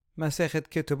Masechet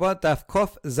Ketubot, Daf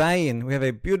Kof Zayin. We have a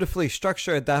beautifully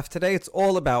structured daf today. It's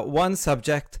all about one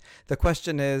subject. The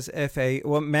question is, if a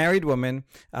married woman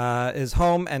is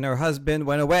home and her husband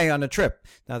went away on a trip.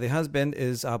 Now, the husband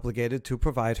is obligated to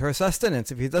provide her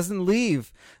sustenance. If he doesn't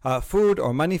leave food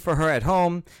or money for her at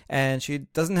home and she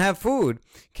doesn't have food,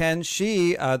 can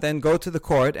she then go to the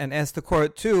court and ask the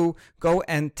court to go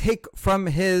and take from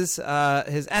his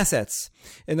assets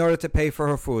in order to pay for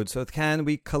her food? So can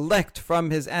we collect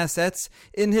from his assets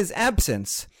in his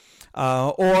absence?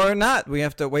 Or not? We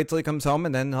have to wait till he comes home,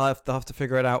 and then he'll have to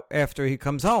figure it out after he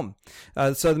comes home.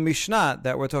 So the Mishnah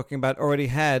that we're talking about already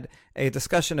had a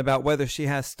discussion about whether she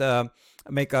has to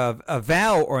make a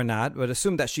vow or not, but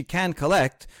assume that she can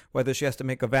collect, whether she has to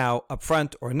make a vow up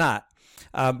front or not.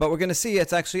 But we're going to see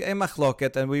it's actually a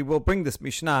machloket, and we will bring this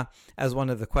Mishnah as one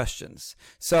of the questions.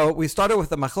 So we started with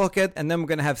the machloket, and then we're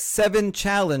going to have 7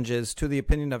 challenges to the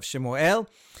opinion of Shemuel,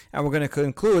 and we're going to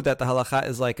conclude that the halacha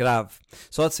is like Rav.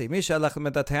 So let's see. Misha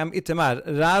Lachmedatayam Itamar.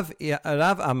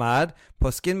 Rav Amad,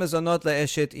 Poskin Mazonot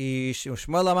Le'eshet Ish.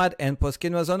 Shmuel Amad, and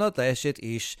Poskin Mazonot Le'eshet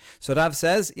Ish. So Rav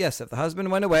says, yes, if the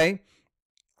husband went away,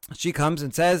 she comes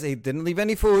and says he didn't leave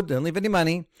any food, didn't leave any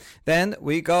money, then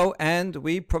we go and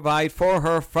we provide for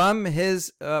her from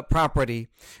his property.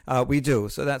 We do.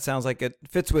 So that sounds like it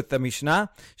fits with the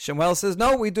Mishnah. Shemuel says,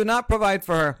 no, we do not provide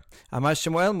for her. Amar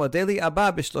Shemuel, modeli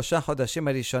abba b'shlosha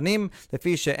chodashim harishonim,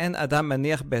 lefi she'en adam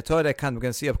maniach beto rekan. We're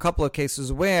going to see a couple of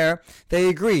cases where they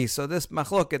agree. So this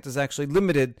machloket is actually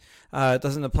limited. It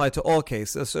doesn't apply to all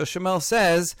cases. So Shemuel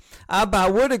says,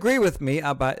 Abba would agree with me.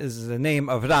 Abba is the name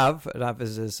of Rav. Rav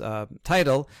is his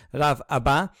title. Rav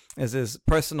Abba is his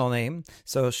personal name.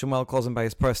 So Shemuel calls him by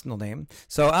his personal name.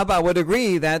 So Abba would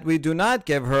agree that we do not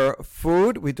give her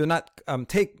food. We do not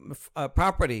take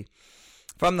property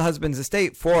from the husband's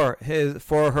estate for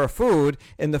her food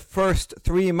in the first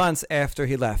 3 months after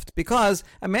he left, because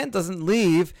a man doesn't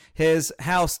leave his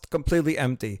house completely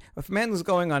empty. If a man is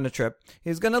going on a trip,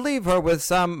 he's going to leave her with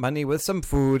some money, with some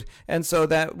food, and so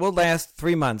that will last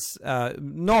 3 months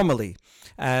normally.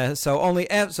 So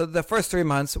the first 3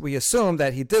 months we assume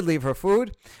that he did leave her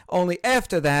food. Only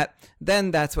after that, then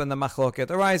that's when the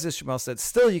machloket arises. Shemuel said,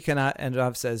 still you cannot, and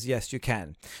Rav says, yes, you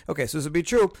can. Okay, so this would be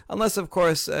true, unless of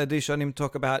course Rishonim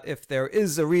talk about if there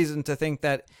is a reason to think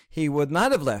that he would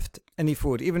not have left any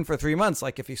food, even for 3 months,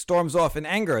 like if he storms off in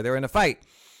anger, they're in a fight,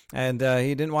 and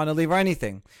he didn't want to leave her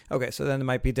anything. Okay, so then it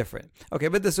might be different. Okay,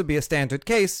 but this would be a standard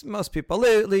case. Most people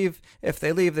leave. If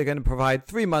they leave, they're going to provide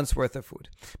 3 months worth of food.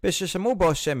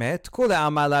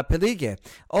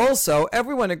 Also,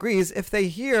 everyone agrees if they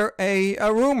hear a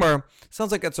rumor.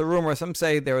 Sounds like it's a rumor. Some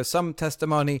say there was some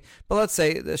testimony, but let's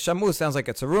say the shamu sounds like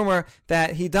it's a rumor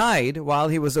that he died while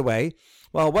he was away.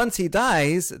 Well, once he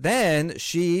dies, then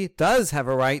she does have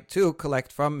a right to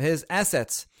collect from his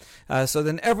assets. So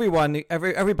then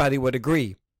everybody would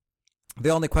agree. The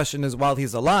only question is, while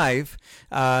he's alive,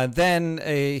 then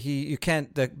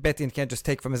the Bet Din can't just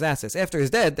take from his assets. After he's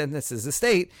dead, then this is his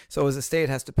estate, so his estate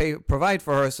has to provide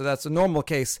for her. So that's a normal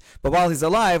case. But while he's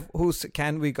alive,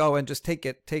 can we go and just take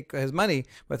his money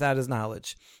without his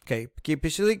knowledge? Okay. So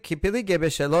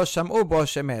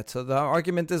the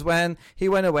argument is when he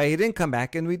went away, he didn't come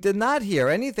back, and we did not hear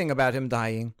anything about him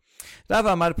dying. Rav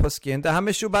Amar Poskin,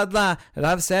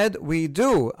 Rav said we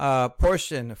do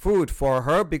portion food for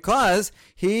her because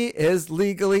he is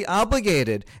legally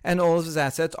obligated and all of his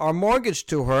assets are mortgaged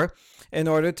to her in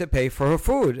order to pay for her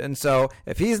food. And so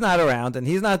if he's not around and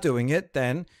he's not doing it,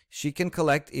 then she can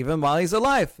collect even while he's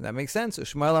alive. That makes sense.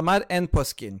 Shmuel Amar and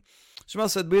Poskin. Shmuel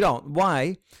said we don't.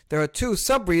 Why? There are 2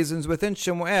 sub-reasons within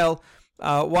Shemuel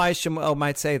why Shemuel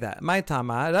might say that. My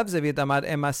Tama, Rav Zavid Amar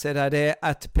Ema Serare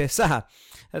at Pesach.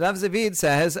 Rav Zavid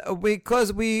says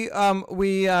because we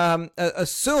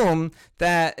assume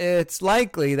that it's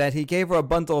likely that he gave her a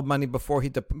bundle of money before he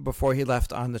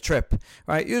left on the trip,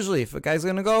 right? Usually, if a guy's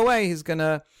going to go away, he's going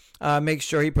to make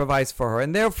sure he provides for her,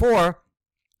 and therefore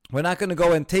we're not going to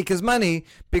go and take his money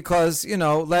because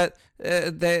this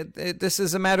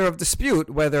is a matter of dispute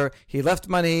whether he left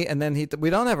money and then we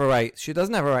don't have a right. She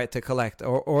doesn't have a right to collect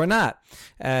or not.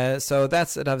 So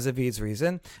that's Rav Zavid's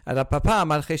reason. Rav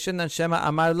Papa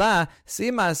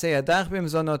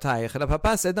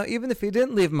said, no, even if he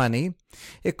didn't leave money,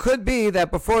 it could be that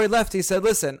before he left, he said,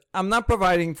 listen, I'm not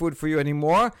providing food for you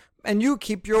anymore, and you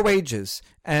keep your wages.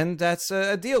 And that's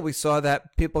a deal we saw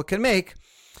that people can make.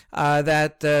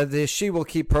 That she will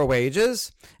keep her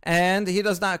wages, and he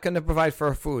does not going to provide for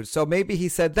her food. So maybe he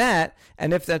said that,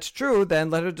 and if that's true, then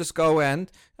let her just go and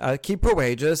keep her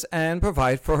wages and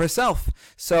provide for herself.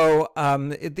 So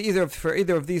for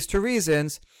either of these 2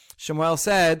 reasons, Shemuel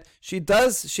said she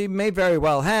may very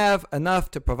well have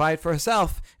enough to provide for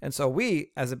herself, and so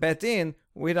we, as a Bet Din,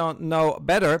 we don't know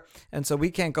better, and so we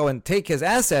can't go and take his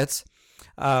assets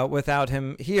without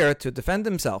him here to defend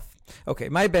himself. Okay,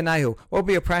 my benayu. What would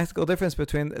be a practical difference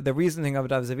between the reasoning of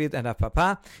Rav Zavid and Rav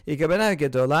Papa?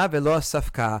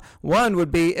 One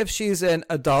would be if she's an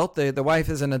adult, the wife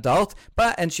is an adult,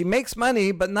 and she makes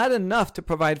money, but not enough to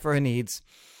provide for her needs.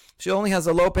 She only has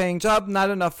a low-paying job,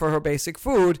 not enough for her basic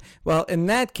food. Well, in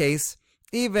that case,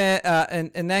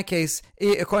 according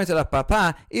to Rav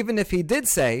Papa, even if he did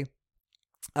say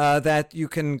that you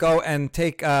can go and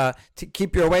keep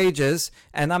your wages,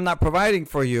 and I'm not providing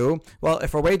for you. Well,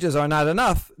 if her wages are not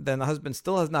enough, then the husband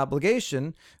still has an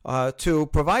obligation to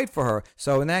provide for her.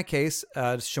 So in that case,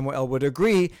 Shemuel would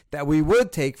agree that we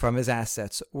would take from his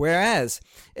assets. Whereas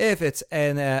if it's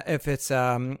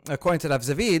according to Rav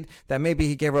Zavid, that maybe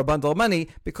he gave her a bundle of money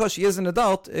because she is an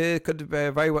adult, it could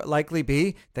very likely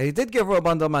be that he did give her a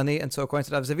bundle of money, and so according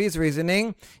to Rav Zavid's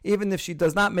reasoning, even if she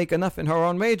does not make enough in her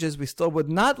own wages, we still would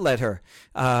not let her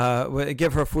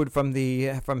give her food from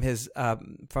his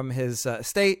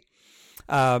estate.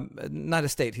 Not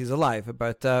estate, he's alive,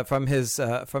 but from his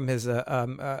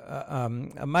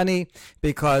money,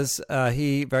 because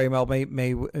he very well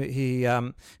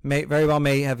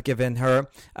may have given her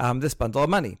this bundle of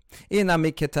money. Or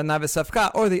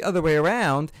the other way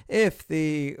around, if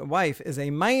the wife is a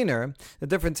minor, the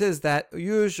difference is that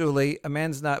usually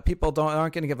people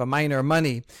aren't going to give a minor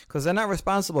money because they're not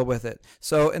responsible with it.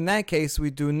 So in that case,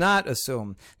 we do not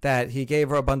assume that he gave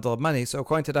her a bundle of money. So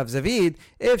according to Rav Zavid,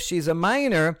 if she's a minor,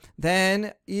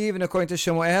 then even according to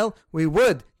Shemuel, we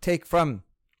would take from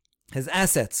his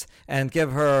assets and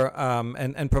give her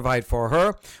and provide for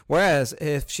her. Whereas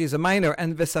if she's a minor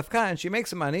and v'safka and she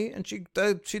makes money and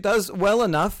she does well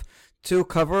enough to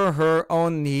cover her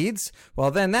own needs, well,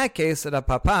 then in that case,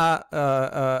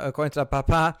 according to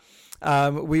Papa,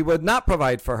 we would not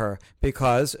provide for her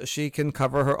because she can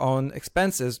cover her own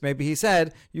expenses. Maybe he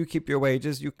said, you keep your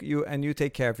wages, you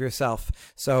take care of yourself.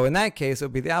 So in that case, it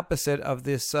would be the opposite of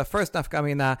this first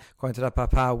nafkamina. According to the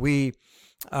Papa, we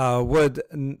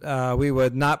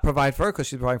would not provide for her because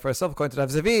she's providing for herself. According to Rav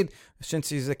Zavid, since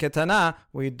she's a ketana,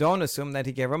 we don't assume that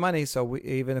he gave her money. So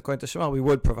even according to Shemuel, we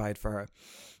would provide for her.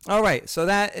 All right, so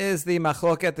that is the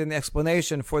machloket and the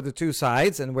explanation for the two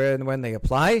sides and where and when they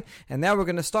apply. And now we're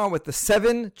going to start with the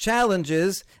 7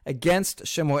 challenges against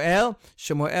Shemuel.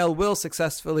 Shemuel will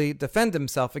successfully defend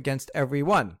himself against every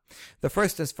one. The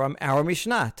first is from our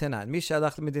Mishnah, Tenan.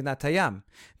 Mishalach l'medinat hayam.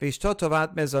 V'ishto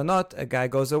tovat mezonot. A guy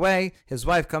goes away. His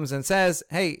wife comes and says,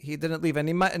 hey, he didn't leave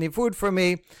any food for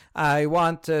me. I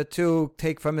want to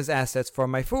take from his assets for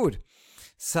my food.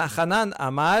 Sachanan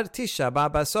Amar Tisha Ba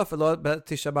Basof V'lo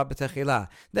Tisha Ba B'Techila.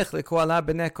 Nechliku ala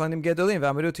b'nei kohanim gedolim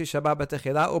v'amaru Tisha Ba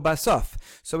B'Techila u'Basof.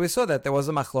 So we saw that there was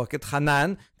a machloket.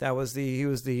 Hanan, he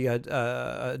was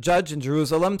the judge in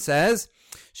Jerusalem, says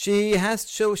she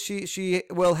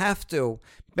will have to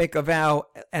make a vow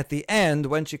at the end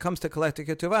when she comes to collect a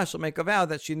ketuvah. She'll make a vow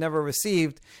that she never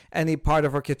received any part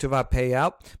of her ketuvah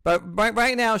payout. But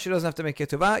right now she doesn't have to make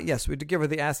ketuvah. Yes, we do give her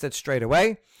the assets straight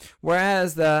away.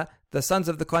 Whereas the sons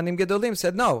of the Kohanim Gedolim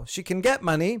said no, she can get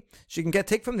money, she can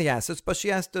take from the assets, but she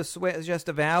has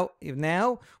to vow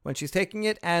now when she's taking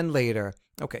it and later.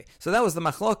 Okay, so that was the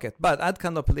machloket. But ad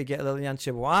kan lo peli elyan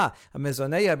shivua a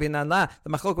mezoneya binanla. The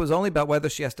machloket was only about whether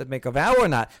she has to make a vow or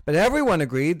not. But everyone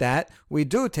agreed that we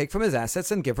do take from his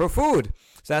assets and give her food.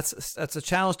 So that's a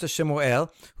challenge to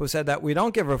Shemuel, who said that we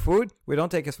don't give her food, we don't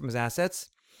take it from his assets.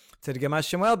 Shemuel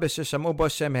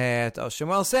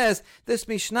says this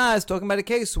Mishnah is talking about a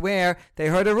case where they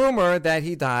heard a rumor that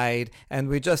he died, and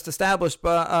we just established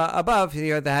above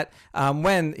here that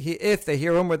if they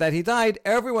hear a rumor that he died,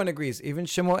 everyone agrees. Even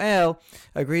Shemuel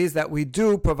agrees that we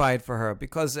do provide for her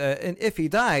because if he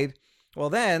died, well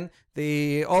then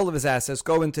all of his assets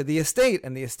go into the estate,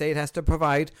 and the estate has to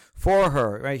provide for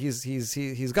her. Right?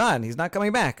 He's gone. He's not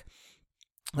coming back.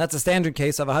 That's a standard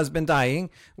case of a husband dying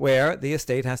where the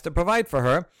estate has to provide for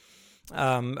her.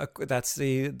 That's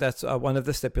one of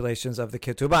the stipulations of the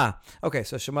ketubah. Okay,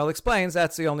 so Shemuel explains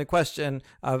that's the only question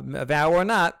of a vow or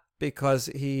not, because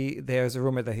there's a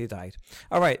rumor that he died.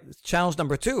 All right, challenge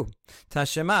number 2.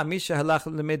 Tashema misha halach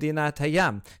lemedinat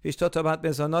hayam v'ishto tobat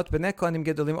mezonot b'nei kohanim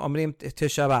gedolim omrim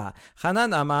tisha ba.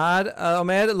 Hanan amar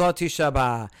omer lo tisha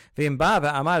ba. V'im ba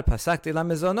ve'amar pasakti la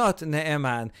mezonot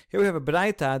ne'eman. Here we have a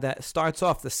braita that starts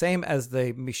off the same as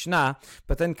the Mishnah,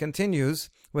 but then continues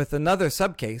with another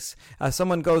subcase.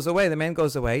 Someone goes away, the man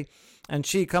goes away, and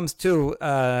she comes to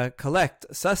collect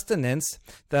sustenance.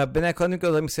 The Bnei Kohanim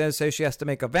Gedolim says she has to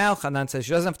make a vow. Hanan says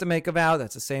she doesn't have to make a vow.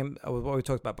 That's the same with what we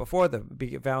talked about before, the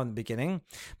vow in the beginning.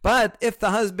 But if the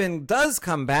husband does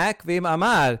come back, vim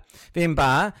amar, vim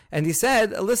ba, and he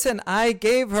said, listen, I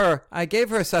gave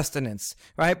her sustenance,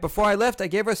 right? Before I left, I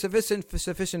gave her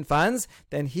sufficient funds,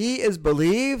 then he is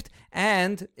believed,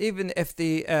 and even if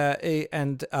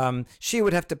she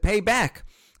would have to pay back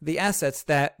the assets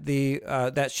that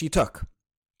she took.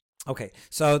 Okay,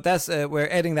 so that's we're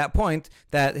adding that point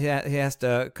that he has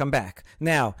to come back.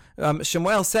 Now,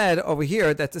 Shemuel said over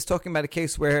here that this is talking about a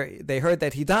case where they heard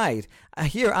that he died.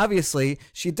 Here, obviously,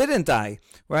 she didn't die,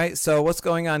 right? So what's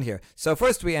going on here? So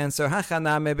first we answer,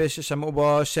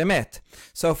 shemet.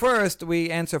 So first we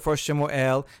answer for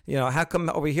Shemuel, how come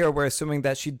over here we're assuming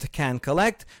that she can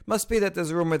collect? Must be that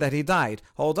there's a rumor that he died.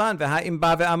 Hold on, but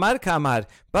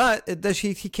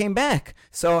he came back.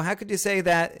 So how could you say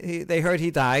that they heard he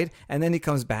died and then he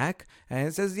comes back? And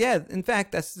it says, yeah, in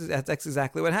fact, that's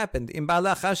exactly what happened.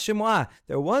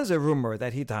 There was a rumor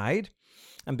that he died.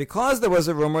 And because there was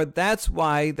a rumor, that's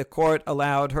why the court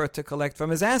allowed her to collect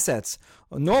from his assets.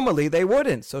 Normally, they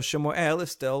wouldn't. So Shemuel is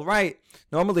still right.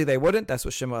 Normally, they wouldn't. That's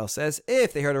what Shemuel says.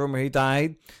 If they heard a rumor he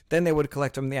died, then they would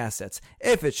collect from the assets.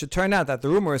 If it should turn out that the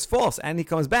rumor is false and he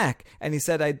comes back and he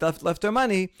said, I left her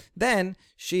money, then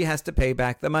she has to pay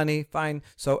back the money. Fine.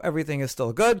 So everything is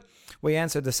still good. We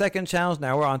answered the second challenge.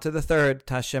 Now we're on to the third.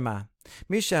 Tashema.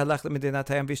 מי שהלך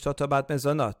למדינת הים ואשתו טובת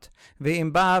מזונות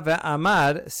ואם בא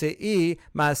ואמר שאי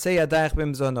מעשה ידייך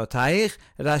במזונותייך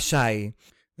רשאי.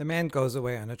 The man goes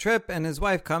away on a trip, and his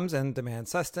wife comes and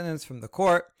demands sustenance from the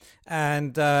court.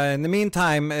 And in the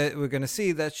meantime, we're going to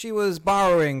see that she was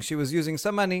borrowing. She was using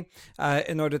some money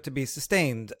in order to be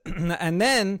sustained. And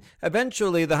then,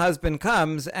 eventually, the husband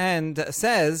comes and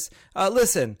says,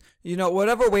 listen,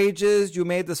 whatever wages you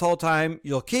made this whole time,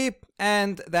 you'll keep,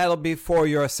 and that'll be for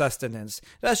your sustenance.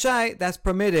 Rashai, that's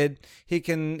permitted. He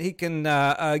can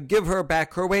give her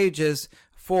back her wages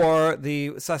for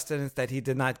the sustenance that he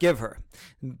did not give her.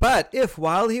 But if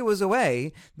while he was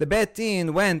away, the Bet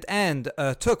Din went and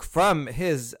took from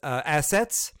his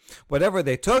assets, whatever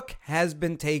they took has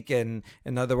been taken.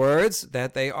 In other words,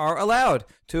 that they are allowed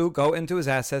to go into his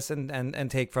assets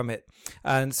and take from it.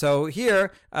 And so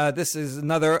here, this is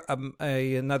another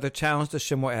challenge to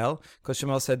Shemuel, because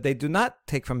Shemuel said they do not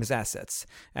take from his assets.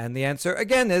 And the answer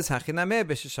again is, must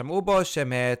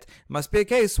be a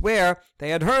case where they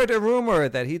had heard a rumor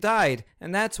that he died,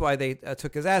 and that's why they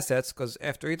took his assets, because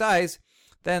after he dies,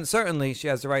 then certainly she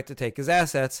has the right to take his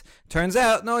assets. Turns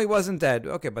out, no, he wasn't dead.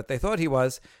 Okay, but they thought he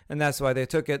was, and that's why they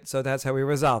took it, so that's how we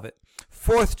resolve it.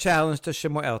 Fourth challenge to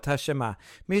Shemuel, Tashema.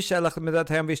 Misha lachmedat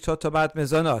hayam vishtot tobat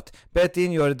mezonot.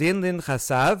 Betin yordin lin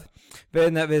chasav,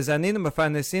 vezanin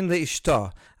mefarnesin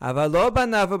leishto. Aval lo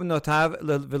banav ubnotav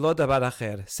velo davar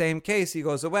acher. Same case, he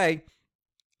goes away.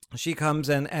 She comes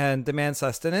and demands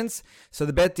sustenance, so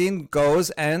the Bet Din goes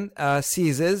and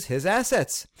seizes his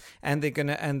assets, and they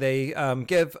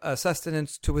give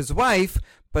sustenance to his wife,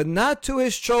 but not to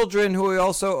his children, who he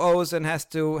also owes and has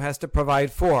to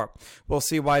provide for. We'll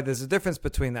see why there's a difference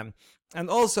between them. And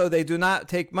also, they do not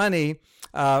take money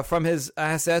from his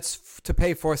assets to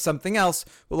pay for something else.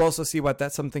 We'll also see what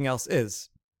that something else is.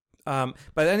 But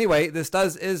anyway, this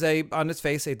is on its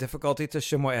face a difficulty to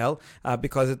Shemuel,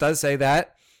 because it does say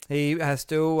that he has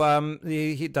to,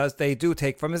 they do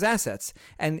take from his assets.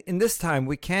 And in this time,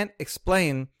 we can't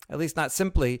explain, at least not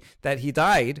simply, that he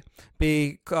died,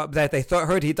 that they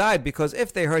heard he died, because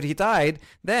if they heard he died,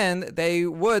 then they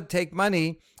would take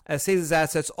money, seize his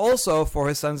assets also for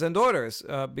his sons and daughters,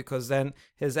 because then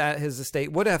his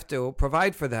estate would have to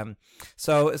provide for them.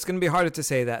 So it's going to be harder to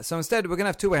say that. So instead, we're going to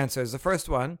have two answers. The first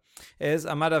one is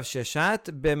Amarav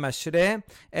Sheshat b'mashre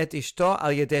et ishto al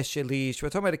yedeh shelish. We're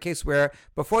talking about a case where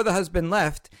before the husband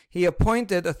left, he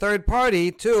appointed a third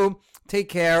party to take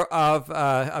care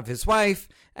of his wife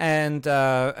and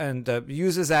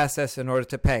use his assets in order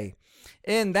to pay.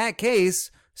 In that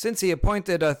case, since he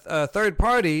appointed a third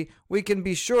party, we can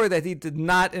be sure that he did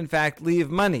not, in fact,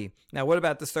 leave money. Now, what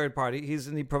about this third party? He's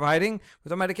providing? We're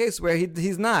talking about a case where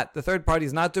he's not. The third party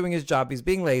is not doing his job. He's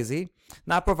being lazy,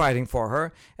 not providing for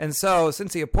her. And so,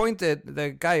 since the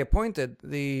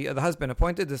husband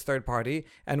appointed this third party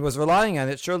and was relying on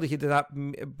it, surely he did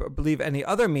not believe any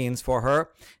other means for her.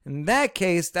 In that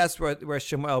case, that's where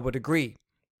Shemuel would agree.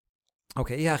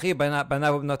 Okay,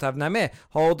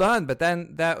 hold on, but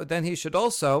then he should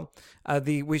also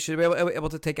we should be able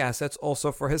to take assets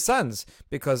also for his sons,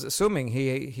 because assuming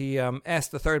he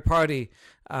asked the third party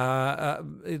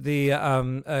the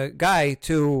guy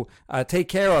to take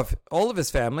care of all of his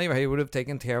family, right? He would have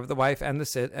taken care of the wife and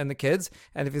the kids,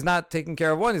 and if he's not taking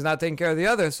care of one, he's not taking care of the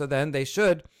other. So then they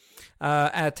should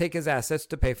take his assets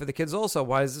to pay for the kids also.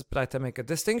 Why does this Braita make a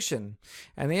distinction?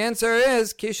 And the answer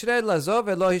is Kishred lazo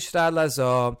velo hishra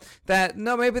lazo. That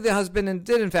no, maybe the husband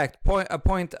did in fact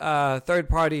appoint a third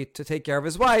party to take care of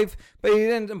his wife, but he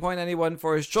didn't appoint anyone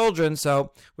for his children,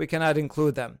 so we cannot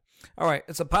include them. All right,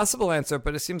 it's a possible answer,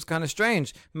 but it seems kind of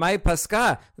strange. My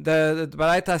paska, the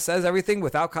Baraita says everything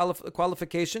without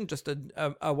qualification, just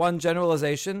a one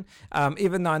generalization.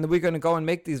 Even though we're going to go and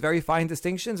make these very fine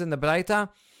distinctions in the Baraita.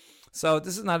 So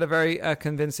this is not a very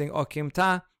convincing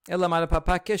okimta. The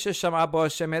Papa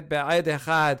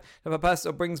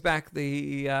brings back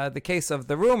the case of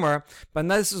the rumor, but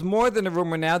this is more than a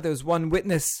rumor now. There's one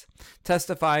witness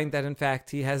testifying that in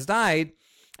fact he has died,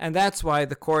 and that's why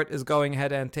the court is going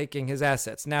ahead and taking his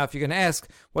assets. Now, if you're going to ask,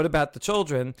 what about the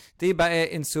children? So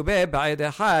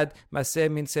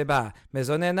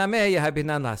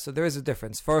there is a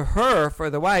difference. For her, for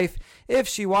the wife, if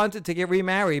she wanted to get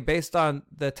remarried based on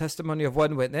the testimony of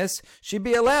one witness, she'd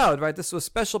be allowed, right? This was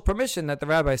special permission that the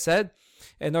rabbi said.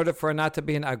 In order for her not to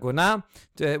be an aguna,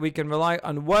 we can rely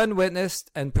on one witness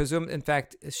and presume, in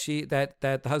fact, that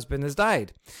the husband has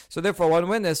died. So therefore, one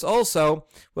witness also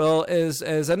is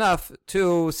enough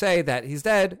to say that he's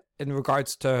dead in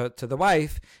regards to the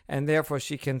wife, and therefore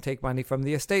she can take money from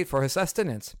the estate for her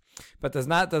sustenance. But does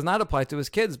not apply to his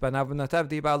kids. But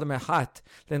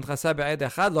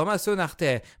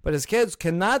his kids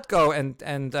cannot go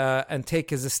and take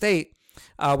his estate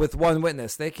with one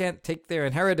witness. They can't take their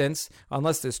inheritance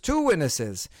unless there's two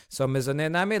witnesses. So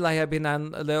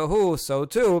so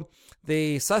too,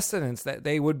 the sustenance that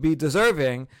they would be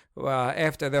deserving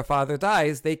after their father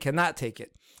dies, they cannot take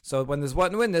it. So when there's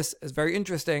one witness, it's very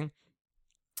interesting.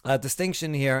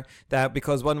 Distinction here, that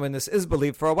because one witness is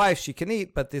believed for a wife, she can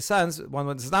eat, but the sons, one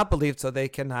witness is not believed, so they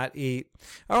cannot eat.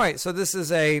 All right, so this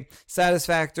is a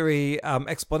satisfactory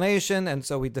explanation, and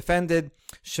so we defended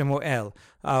Shemuel.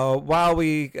 While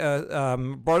we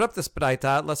brought up this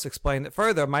Braita, let's explain it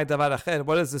further.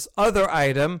 What is this other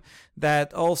item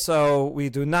that also we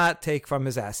do not take from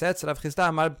his assets?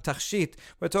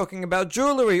 We're talking about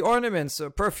jewelry, ornaments,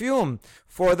 perfume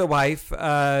for the wife.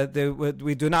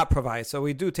 We do not provide. So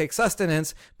we do take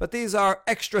sustenance, but these are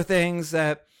extra things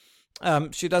that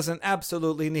she doesn't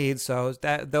absolutely need, so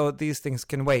that though these things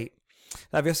can wait.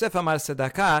 Rav Yosef Amar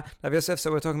Tzedakah. Rav Yosef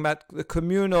said we're talking about the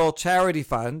communal charity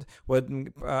fund would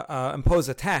impose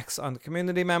a tax on the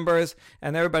community members,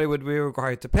 and everybody would be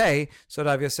required to pay. So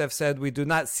Rav Yosef said we do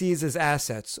not seize his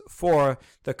assets for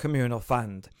the communal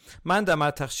fund. Manda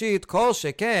Mar Tachshit Kol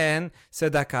Sheken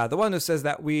Tzedakah. The one who says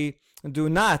that we do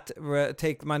not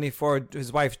take money for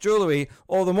his wife's jewelry,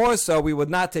 all the more so we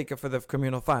would not take it for the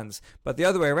communal funds. But the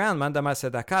other way around, Mandama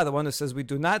Sedaka, the one who says we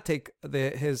do not take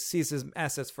seize his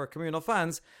assets for communal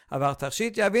funds, but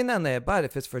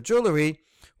if it's for jewelry,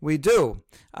 we do.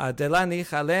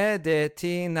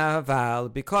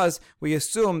 Because we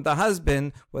assume the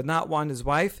husband would not want his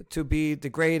wife to be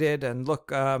degraded and look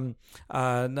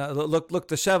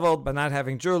disheveled by not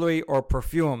having jewelry or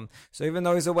perfume. So even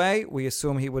though he's away, we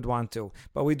assume he would want to.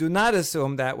 But we do not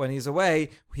assume that when he's away,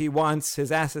 he wants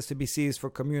his assets to be seized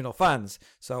for communal funds.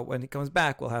 So when he comes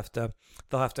back, they'll have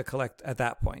to collect at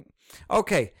that point.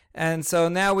 Okay, and so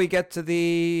now we get to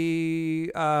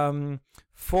the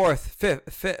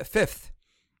fifth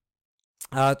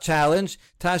challenge.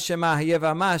 Tashema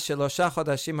Yevama Shelosha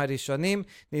Chodashim Harishonim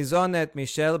Nizonet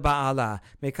Mishel Ba'ala.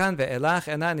 Mekan ve'elach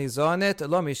ena nizonet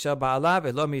lo Mishel Ba'ala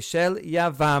ve'lo Mishel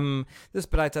Yavam. This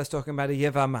Braita is talking about a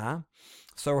Yevama.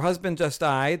 So her husband just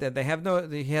died, and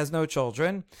he has no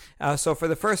children. So for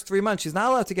the first 3 months, she's not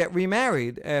allowed to get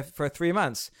remarried for 3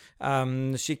 months.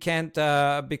 She can't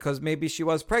because maybe she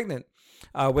was pregnant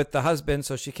with the husband,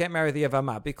 so she can't marry the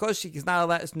Yavama. Because she's not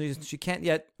allowed, she can't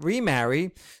yet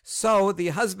remarry, so the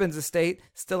husband's estate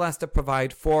still has to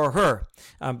provide for her,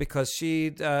 because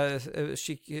the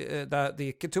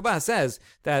Ketubah says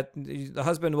that the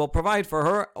husband will provide for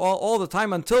her all the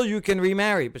time until you can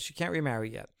remarry, but she can't remarry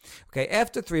yet. Okay,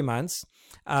 after 3 months,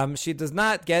 she does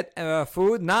not get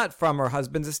food, not from her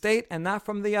husband's estate and not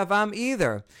from the Yavam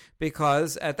either,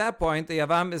 because at that point the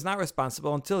Yavam is not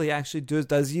responsible until he actually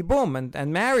does Yibum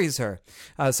and marries her.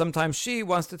 Sometimes she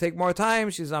wants to take more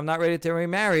time. She's, I'm not ready to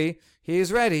remarry. He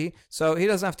is ready, so he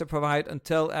doesn't have to provide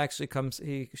until actually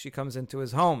she comes into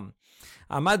his home.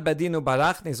 Amad badinu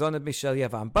barach nizonet mishel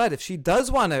yavam. But if she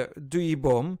does want to do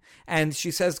yibum, and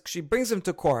she brings him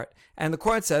to court, and the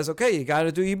court says, okay, you got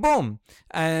to do yibum,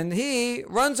 and he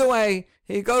runs away.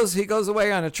 He goes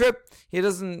away on a trip. He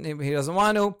doesn't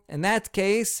want to. In that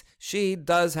case, she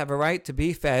does have a right to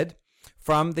be fed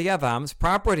from the Yavam's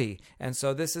property. And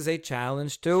so this is a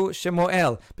challenge to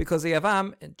Shemuel, because the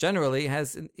Yavam generally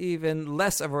has even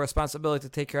less of a responsibility to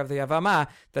take care of the Yavama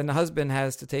than the husband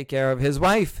has to take care of his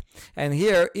wife. And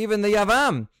here, even the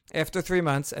Yavam, after 3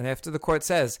 months, and after the court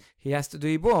says he has to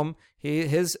do Yibum,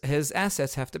 his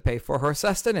assets have to pay for her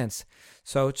sustenance.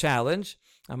 So challenge.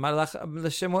 אמר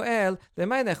לשמואל,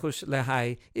 למאי נחוש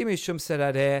להי, אם משום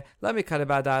סררה, למי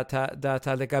קרבה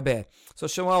דעתה לגבי. So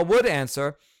Shemuel would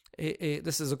answer,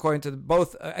 this is according to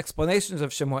both explanations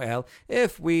of Shemuel,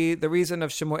 the reason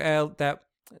of Shemuel that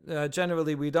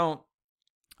generally we don't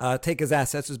take his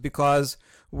assets is because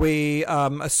we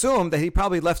assume that he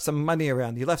probably left some money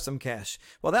around. He left some cash.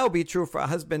 Well, that would be true for a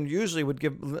husband. Usually would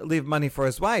leave money for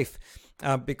his wife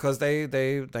because they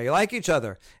like each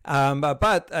other.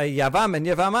 But Yavam and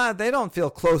Yavama, they don't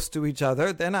feel close to each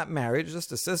other. They're not married,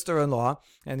 just a sister-in-law,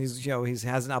 and he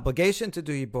has an obligation to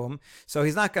do Yibum, so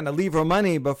he's not going to leave her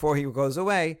money before he goes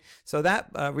away. So that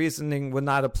reasoning would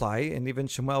not apply, and even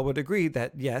Shemuel would agree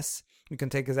that yes, you can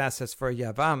take his assets for a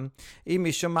Yavam.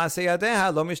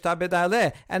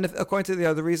 And according to the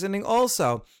other reasoning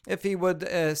also, if he would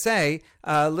say,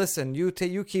 listen, you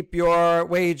keep your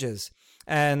wages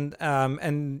and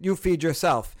you feed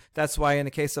yourself. That's why in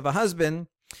the case of a husband,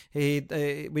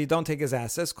 we don't take his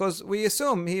assets because we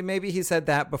assume he said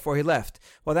that before he left.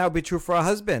 Well, that would be true for a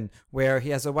husband where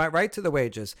he has a right to the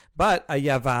wages. But a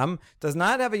Yavam does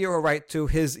not have a right to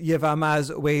his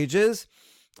Yavama's wages.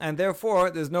 And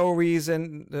therefore, there's no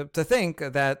reason to think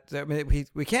that,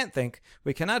 we can't think,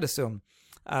 we cannot assume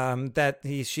that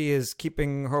she is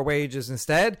keeping her wages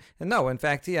instead. And no, in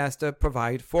fact, he has to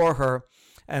provide for her.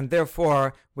 And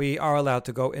therefore, we are allowed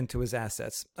to go into his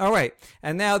assets. All right.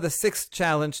 And now the sixth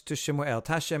challenge to Shemuel,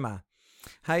 Tashema.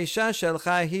 Haisha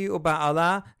shelcha hi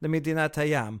uba'ala lemidinat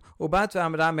hayam. Ubat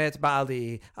v'amra met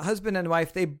ba'ali. A husband and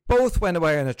wife, they both went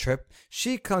away on a trip.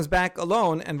 She comes back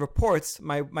alone and reports,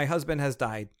 my husband has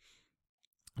died.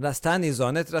 Rasta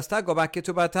nizonet, rasta go back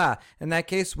ketubata. In that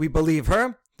case, we believe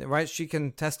her. Right? She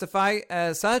can testify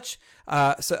as such,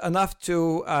 so enough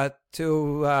to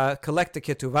collect the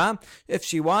ketubah. If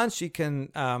she wants, she can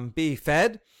be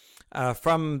fed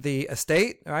from the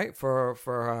estate, right, for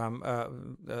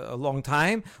a long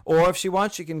time. Or if she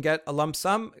wants, she can get a lump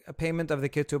sum, a payment of the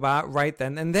ketubah right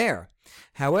then and there.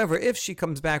 However, if she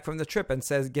comes back from the trip and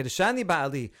says, Girshani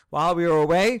ba'ali, while we were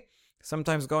away,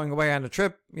 sometimes going away on a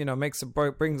trip,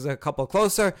 brings a couple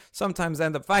closer. Sometimes they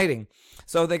end up fighting.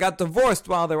 So they got divorced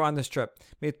while they were on this trip.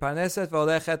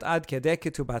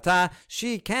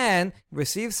 She can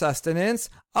receive sustenance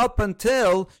up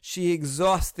until she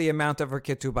exhausts the amount of her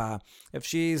ketubah. If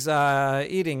she's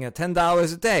eating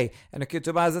 $10 a day and her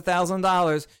ketubah is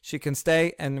 $1,000, she can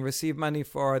stay and receive money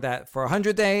for that for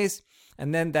 100 days,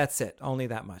 and then that's it, only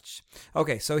that much.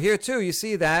 Okay, so here too you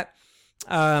see that.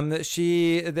 This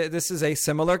is a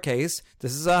similar case.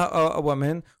 This is a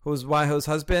woman whose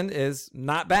husband is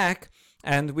not back,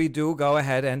 and we do go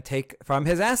ahead and take from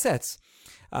his assets.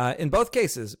 In both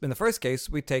cases, in the first case,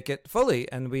 we take it fully,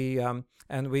 and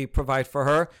we provide for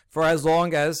her for as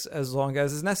long as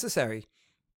is necessary.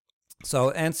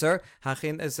 So answer,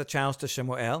 Hachin is a challenge to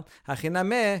Shemuel.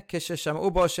 Hachinameh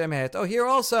kishishamu bo shemet. Oh, here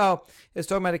also is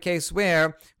talking about a case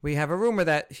where we have a rumor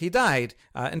that he died.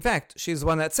 In fact, she's the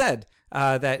one that said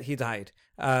that he died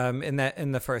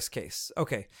in the first case.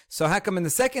 Okay, so how come in the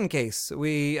second case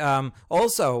we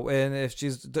also, and if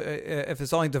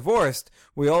it's only divorced,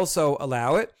 we also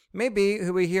allow it? Maybe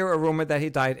we hear a rumor that he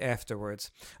died afterwards.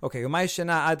 Okay,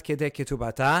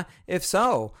 if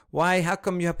so, why? How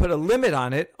come you have put a limit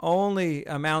on it? Only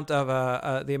the amount of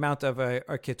a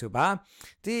ketubah.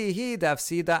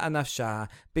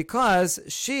 Because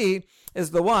she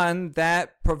is the one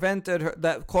that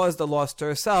that caused the loss to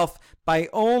herself by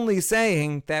only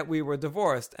saying that we were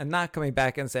divorced and not coming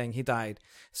back and saying he died.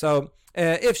 So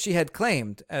if she had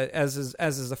claimed, as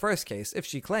is the first case, if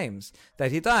she claims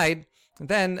that he died,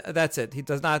 then that's it. He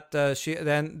does not.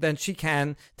 Then she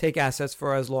can take assets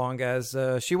for as long as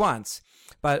she wants.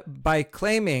 But by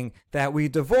claiming that we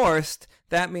divorced,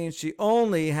 that means she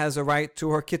only has a right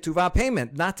to her ketuvah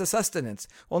payment, not to sustenance.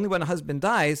 Only when a husband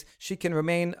dies, she can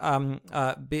remain on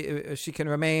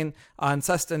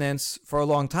sustenance for a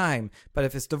long time. But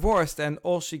if it's divorced, then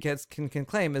all she can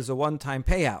claim is a one-time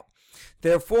payout.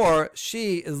 Therefore,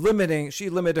 she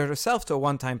limited herself to a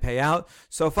one-time payout.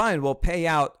 So fine, we'll pay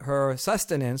out her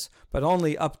sustenance, but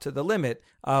only up to the limit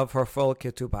of her full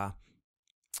ketubah.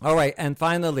 All right, and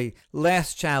finally,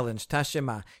 last challenge,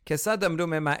 Tashima. Kesad amru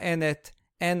mema'enet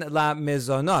en la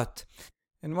mezonot.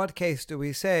 In what case do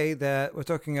we say that we're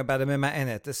talking about a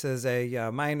mema'enet? This is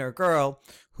a minor girl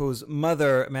whose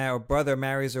mother or brother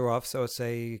marries her off, so it's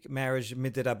a marriage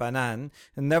midrabanan.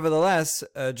 And nevertheless,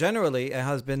 generally, a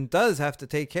husband does have to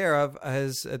take care of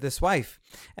this wife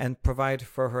and provide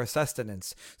for her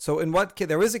sustenance. So in what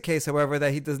there is a case, however,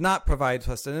 that he does not provide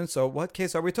sustenance. So what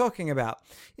case are we talking about?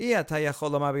 It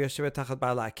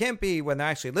can't be when they're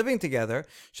actually living together,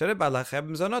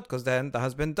 because then the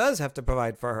husband does have to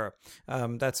provide for her.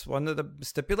 That's one of the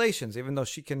stipulations. Even though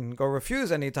she can go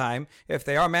refuse any time, if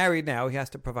they are married now, he has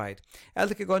to provide.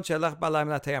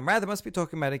 Rather, must be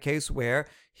talking about a case where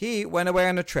he went away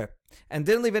on a trip and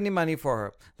didn't leave any money for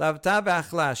her.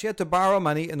 She had to borrow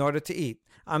money in order to eat.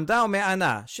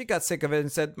 She got sick of it and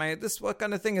said, what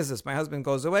kind of thing is this? My husband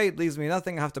goes away, leaves me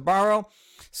nothing, I have to borrow.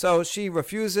 So she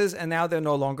refuses, and now they're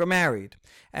no longer married.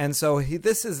 And so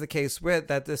this is the case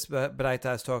that this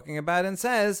Braita is talking about, and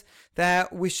says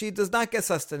that she does not get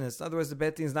sustenance. In other words, the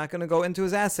Beit Din is not going to go into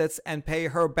his assets and pay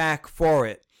her back for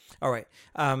it. All right.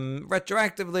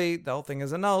 Retroactively, the whole thing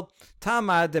is annulled.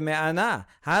 Tama de me'ana.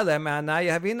 Hale me'ana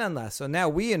yahavinanla. So now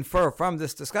we infer from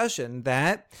this discussion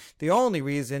that the only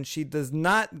reason she does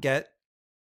not get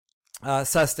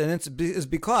sustenance is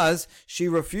because she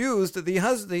refused the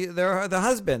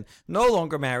husband, no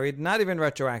longer married, not even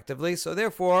retroactively. So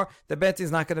therefore, the Beit Din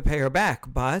is not going to pay her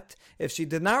back. But if she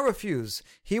did not refuse,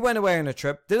 he went away on a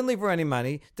trip, didn't leave her any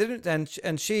money, and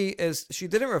she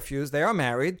didn't refuse. They are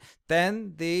married.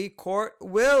 Then the court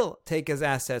will take his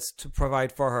assets to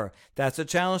provide for her. That's a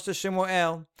challenge to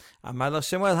Shemuel. So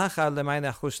Shemuel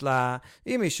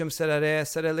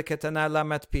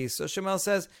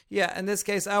says, yeah, in this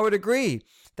case, I would agree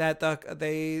that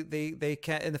they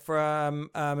can for a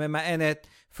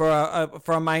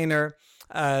minor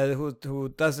who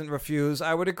doesn't refuse.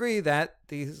 I would agree that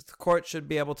the court should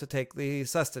be able to take the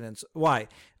sustenance. Why?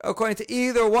 According to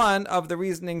either one of the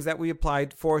reasonings that we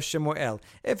applied for Shemuel.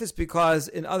 If it's because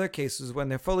in other cases when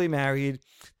they're fully married,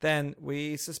 then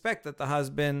we suspect that the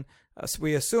husband,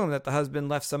 we assume that the husband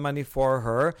left some money for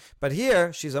her. But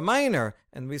here, she's a minor,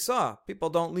 and we saw people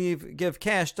don't give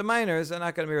cash to minors. They're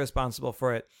not going to be responsible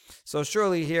for it. So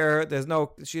surely here, he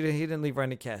didn't leave her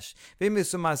any cash. And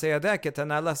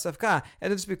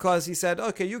it's because he said,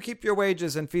 okay, you keep your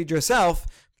wages and feed yourself.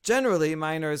 Generally,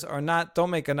 minors don't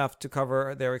make enough to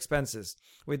cover their expenses.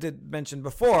 We did mention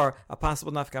before a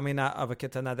possible nafkamina of a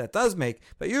ketana that does make,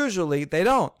 but usually they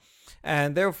don't.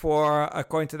 And therefore,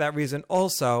 according to that reason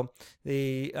also,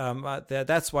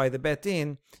 that's why the Beit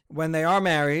Din, when they are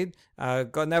married,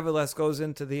 nevertheless goes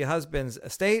into the husband's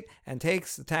estate and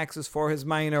takes the taxes for his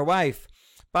minor wife.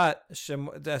 But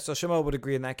so Shemuel would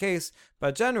agree in that case.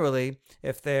 But generally,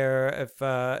 if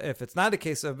it's not a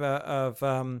case of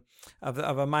a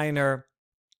minor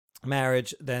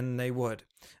marriage, then they would.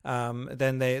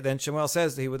 Then Shemuel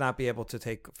says that he would not be able to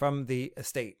take from the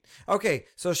estate. Okay,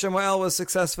 so Shemuel was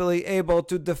successfully able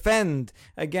to defend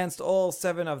against all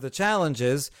 7 of the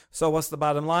challenges. So what's the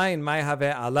bottom line? Mai have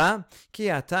Allah ki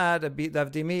ata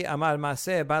davdimi amar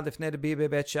maseh bad lifnei Rabbi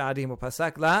bebet she'arim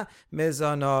upasak la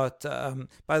mezonot.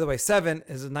 By the way, 7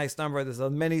 is a nice number. There's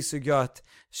many sugyot.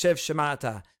 Shev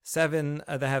shemata. 7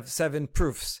 that have 7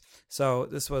 proofs. So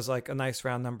this was like a nice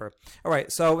round number. All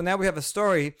right, so now we have a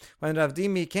story. When Rav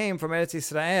Dimi came from Eretz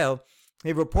Yisrael,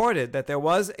 he reported that there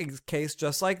was a case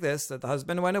just like this, that the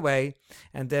husband went away,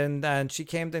 and then she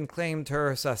came and claimed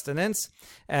her sustenance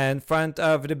in front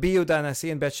of Rabbi Yehuda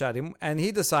Nasi in Bet Sharim, and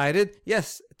he decided,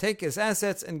 yes, take his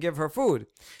assets and give her food.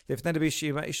 But a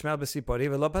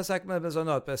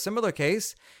similar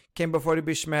case came before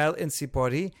Rabbi Ishmael in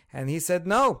Sipori, and he said,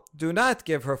 no, do not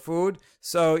give her food.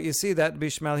 So you see that Rabbi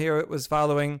Ishmael here was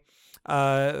following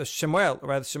Shemuel, or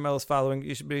rather Shemuel is following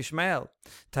Ishmael.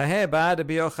 Taheh ba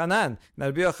Rabbi Yochanan. Now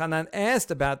Rabbi Yochanan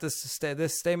asked about this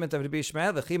statement of Rabbi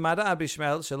Ishmael. How could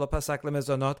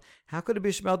Rabbi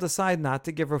Ishmael decide not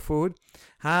to give her food?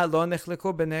 Ha lo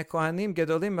nechleku bnei kohanim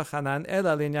gedolim mechanan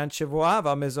ela linyan shivua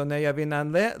v'mezonei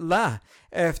yavinan la.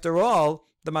 After all,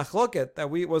 the machloket that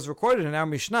was recorded in our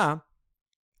Mishnah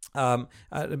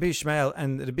Rabbi Ishmael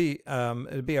and Rabbi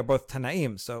are both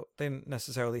Tanaim, so they didn't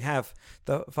necessarily have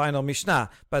the final Mishnah,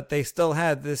 but they still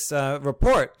had this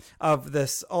report of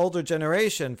this older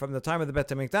generation from the time of the Bet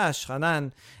HaMikdash,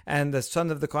 Hanan and the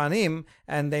son of the Kohanim,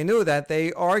 and they knew that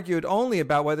they argued only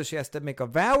about whether she has to make a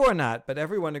vow or not, but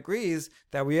everyone agrees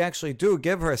that we actually do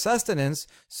give her sustenance,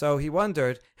 so he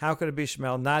wondered, how could Rabbi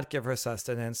Ishmael not give her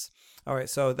sustenance? All right,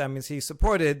 so that means he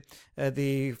supported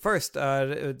the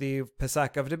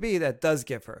Pesach of Rabbi that does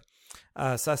give her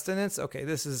sustenance. Okay,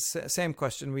 this is the same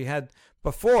question we had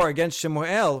before against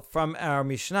Shemuel from our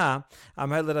Mishnah. So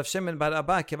Rav Shimon Bar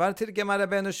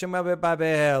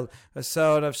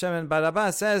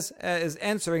Abba says, is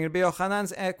answering Rabbi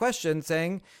Yochanan's question,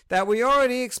 saying that we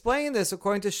already explained this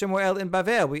according to Shemuel in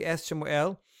Bavel. We asked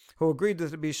Shemuel, who agreed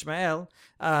with Rabbi Ishmael,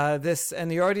 this,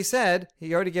 and he already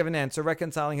gave an answer,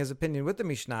 reconciling his opinion with the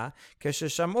Mishnah.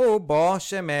 Keshishamu bo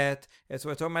shemet. It's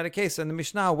we're talking about a case in the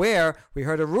Mishnah where we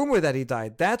heard a rumor that he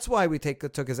died. That's why we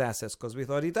took his assets, because we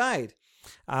thought he died.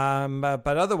 But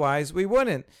otherwise we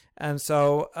wouldn't, and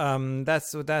so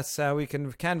that's how we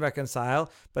can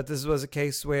reconcile. But this was a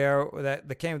case where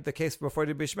the case before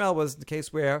Rabbi Ishmael was the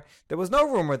case where there was no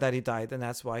rumor that he died, and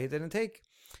that's why he didn't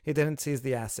seize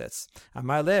the assets.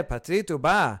 Amale patritu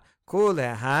ba.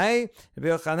 Rabbi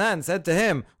Yochanan said to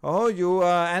him, "Oh, you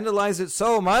analyze it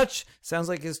so much. Sounds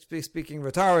like he's speaking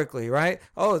rhetorically, right?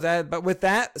 But with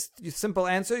that simple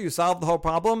answer, you solve the whole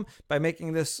problem by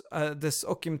making this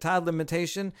okim tad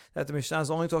limitation that the Mishnah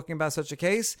is only talking about such a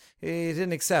case." He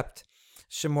didn't accept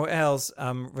Shemuel's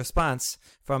response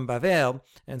from Bavel,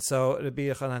 and so Rabbi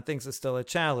Yochanan thinks it's still a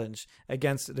challenge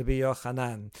against Rabbi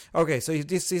Yochanan. Okay, so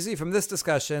you see from this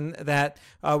discussion that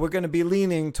we're going to be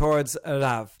leaning towards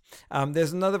Rav.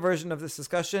 There's another version of this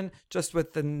discussion, just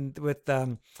with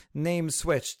name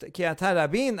switched. Ki ata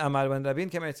Rabin Amar, when Rabin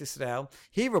came to Israel,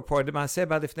 he reported Maaseh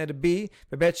b'lifnei Rabbi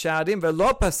bebet Sha'arim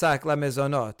velo pasak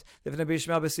lamezonot. Lifnei Rabbi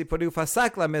Ishmael b'sipori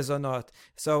pasak lamezonot.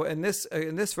 So in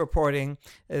this reporting,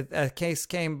 a case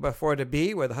came before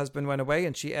Rabbi where the husband went away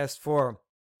and she asked for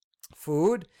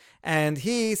food, and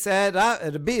he said,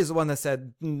 Rabbi is the one that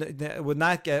said would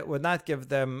not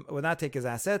take his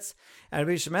assets, and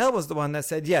Rabbi Ishmael was the one that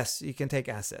said, yes, you can take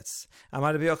assets.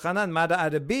 Amar Rabbi Yochanan, Mada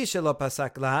Rabbi shelo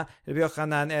pasak la. Rabbi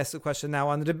Yochanan asked the question now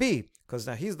on Rabbi, because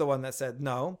now he's the one that said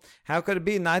no. How could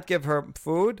Rabbi not give her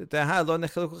food? After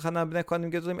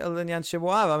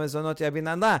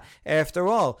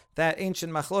all, that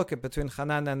ancient machloket between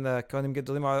Hanan and the Kohanim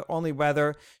Gedolim are only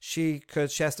whether she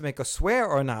has to make a swear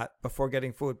or not before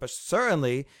getting food. But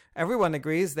certainly, everyone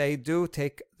agrees we do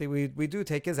take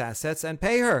his assets and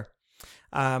pay her.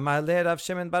 And Rav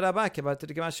Shimon answers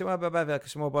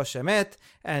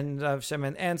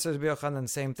Rabbi Yochanan the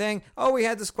same thing. We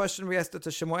had this question, we asked it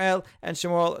to Shemuel, and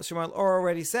Shemuel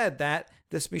already said that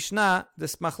this Mishnah,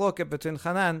 this machloket between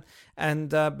Hanan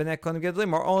and Bnei Kohanim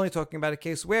Gedolim are only talking about a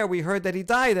case where we heard that he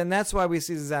died, and that's why we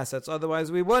seize his assets.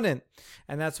 Otherwise, we wouldn't,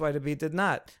 and that's why Rabbi did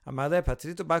not.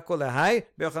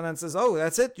 Yochanan says,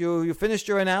 that's it. You finished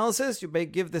your analysis. You may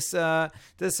give this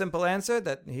simple answer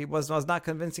that he was not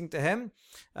convincing to him.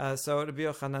 So Rabbi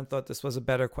Yochanan thought this was a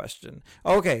better question.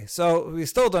 Okay, so we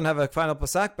still don't have a final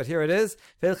pasak, but here it is.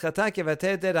 The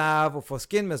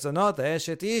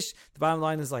bottom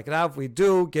line is like Rav, we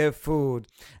do give food.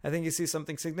 I think you see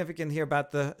something significant here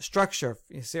about the structure.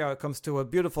 You see how it comes to a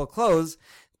beautiful close,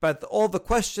 but all the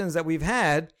questions that we've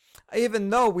had,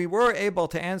 even though we were able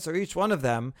to answer each one of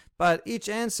them, but each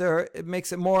answer, it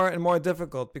makes it more and more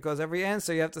difficult, because every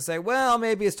answer you have to say, well,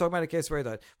 maybe it's talking about a case where he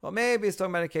died. Well, maybe it's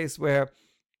talking about a case where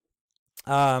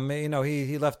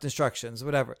he left instructions,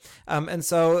 whatever. And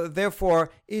so therefore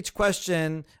each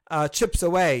question chips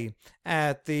away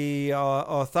at the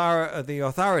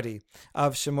authority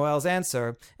of Shemuel's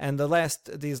answer. And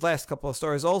these last couple of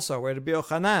stories also, where Rabbi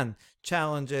Yochanan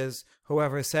challenges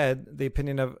whoever said the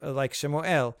opinion of like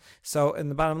Shemuel. So in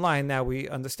the bottom line, now we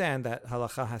understand that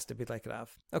halacha has to be like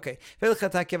Rav. Okay. Furthermore,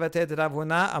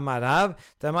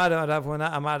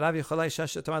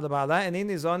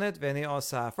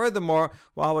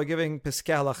 while we're giving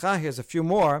Piskei Halacha, here's a few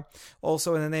more,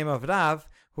 also in the name of Rav,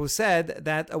 who said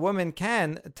that a woman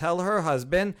can tell her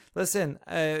husband, listen,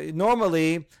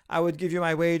 normally I would give you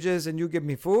my wages and you give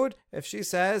me food. If she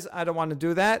says, I don't want to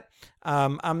do that,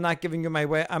 I'm not giving you my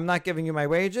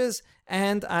wages,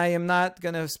 and I am not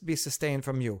going to be sustained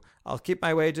from you. I'll keep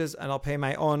my wages and I'll pay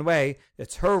my own way.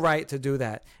 It's her right to do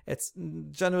that. It's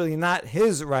generally not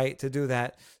his right to do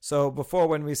that. So before,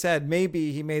 when we said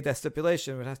maybe he made that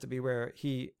stipulation, it would have to be where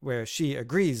she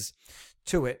agrees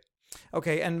to it.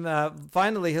 Okay, and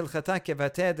finally, Hilchata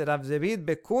Kevateh de Rav Zevid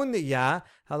Bekunya.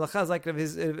 Halacha is like Rav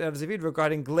Zevid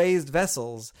regarding glazed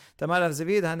vessels. Tamar Rav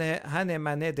Zevid hane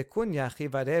mane de kunya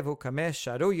chivarevu kamesh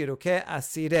sharu yiruke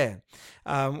asire.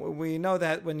 We know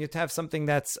that when you have something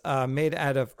that's made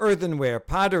out of earthenware,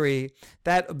 pottery,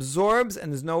 that absorbs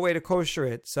and there's no way to kosher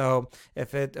it. So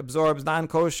if it absorbs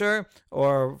non-kosher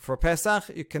or for Pesach,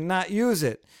 you cannot use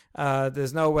it.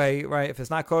 There's no way, right? If it's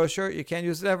not kosher, you can't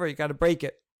use it ever. You got to break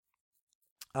it.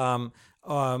 You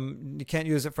can't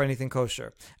use it for anything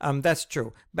kosher. That's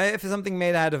true. But if it's something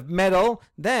made out of metal,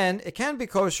 then it can be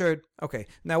koshered. Okay.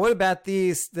 Now, what about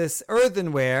this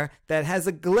earthenware that has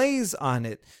a glaze on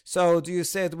it? So, do you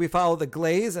say that we follow the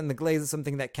glaze, and the glaze is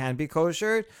something that can be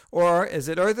koshered, or is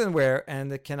it earthenware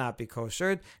and it cannot be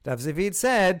koshered? Rav Zevid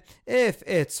said if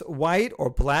it's white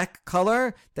or black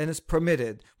color, then it's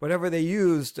permitted. Whatever they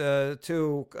used to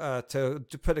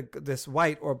put this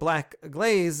white or black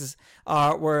glaze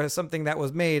were something that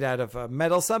was made out of a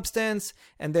metal substance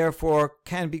and therefore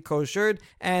can be koshered,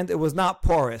 and it was not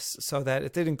porous so that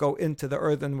it didn't go into the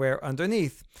earthenware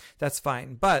underneath. That's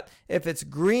fine. But if it's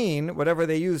green, whatever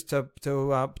they used to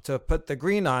put the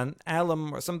green on,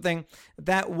 alum or something,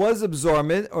 that was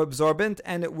absorbent,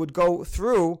 and it would go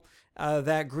through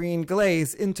that green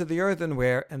glaze into the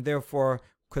earthenware and therefore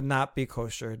could not be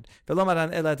koshered.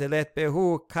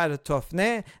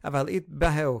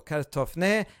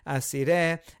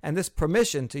 And this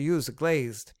permission to use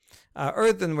glazed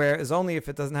earthenware is only if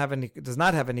it does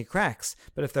not have any cracks.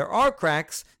 But if there are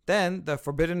cracks, then the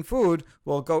forbidden food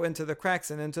will go into the cracks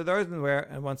and into the earthenware,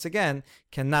 and once again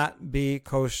cannot be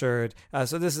koshered.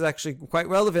 So this is actually quite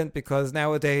relevant because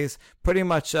nowadays, pretty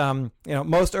much,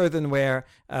 most earthenware,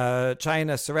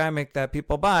 china, ceramic that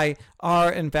people buy are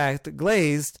in fact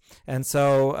glazed, and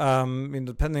so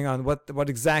depending on what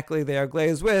exactly they are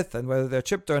glazed with and whether they're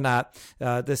chipped or not,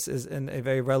 this is a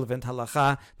very relevant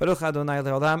halacha. Baruch Adonai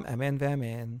le'olam. Amen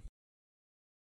ve'amen.